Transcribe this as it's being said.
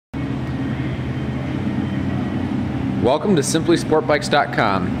Welcome to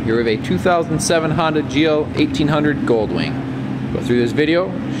simplysportbikes.com. Here with a 2007 Honda GL1800 Goldwing. Go through this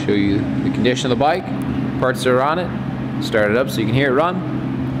video, show you the condition of the bike, parts that are on it, start it up so you can hear it run.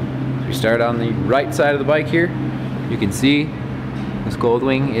 So we start on the right side of the bike here. You can see this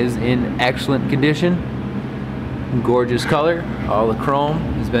Goldwing is in excellent condition. Gorgeous color. All the chrome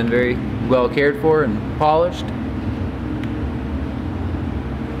has been very well cared for and polished.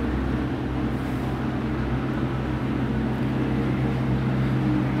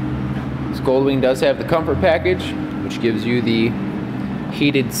 Goldwing does have the comfort package, which gives you the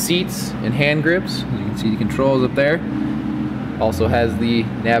heated seats and hand grips. As you can see, the controls up there. Also has the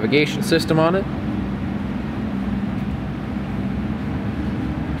navigation system on it.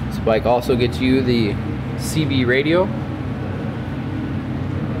 This bike also gets you the SSB radio.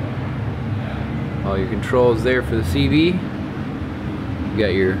 All your controls there for the CB. You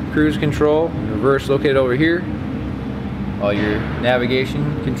got your cruise control, reverse located over here. All your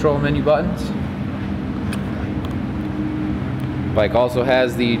navigation control menu buttons. The bike also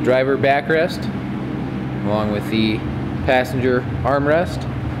has the driver backrest along with the passenger armrest.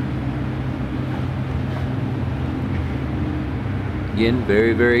 Again,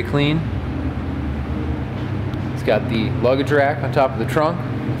 very, very clean. It's got the luggage rack on top of the trunk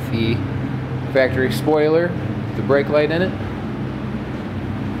with the factory spoiler, the brake light in it.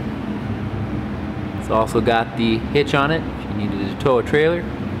 It's also got the hitch on it if you needed to tow a trailer.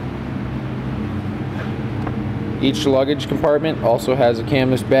 Each luggage compartment also has a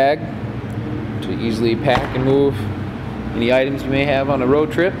canvas bag to easily pack and move any items you may have on a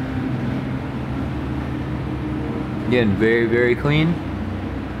road trip. Again, very, very clean.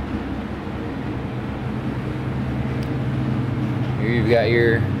 Here you've got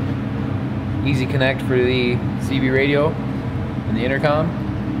your Easy Connect for the CB radio and the intercom.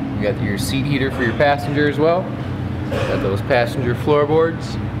 You got your seat heater for your passenger as well. Got those passenger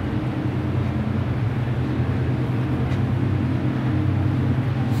floorboards.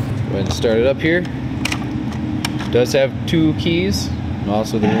 Go ahead and start it up here. It does have 2 keys, and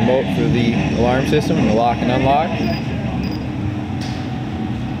also the remote for the alarm system and the lock and unlock.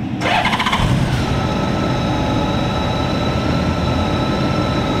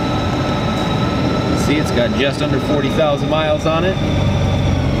 See, it's got just under 40,000 miles on it.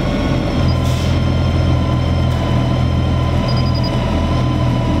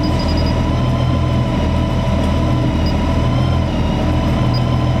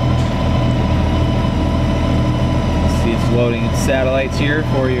 Loading satellites here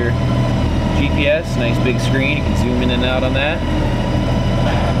for your GPS. Nice big screen. You can zoom in and out on that.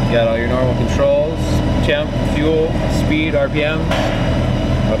 You got all your normal controls, temp, fuel, speed, RPM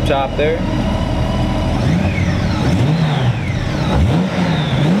up top there.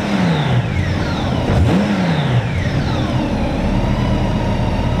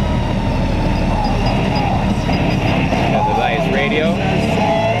 Got the nice radio.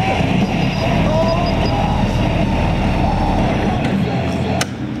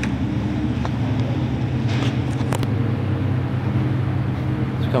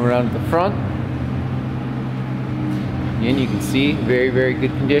 Come around to the front. Again, you can see very, very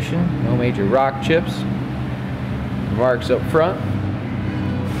good condition. No major rock chips. Marks up front.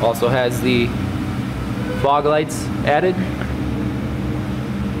 Also has the fog lights added.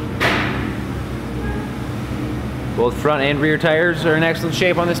 Both front and rear tires are in excellent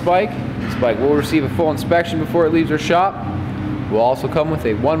shape on this bike. This bike will receive a full inspection before it leaves our shop. Will also come with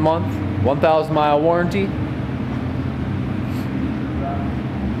a 1-month, 1,000 mile warranty.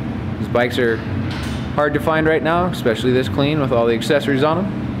 These bikes are hard to find right now, especially this clean with all the accessories on them.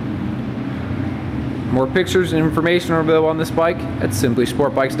 More pictures and information are available on this bike at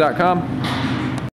simplysportbikes.com.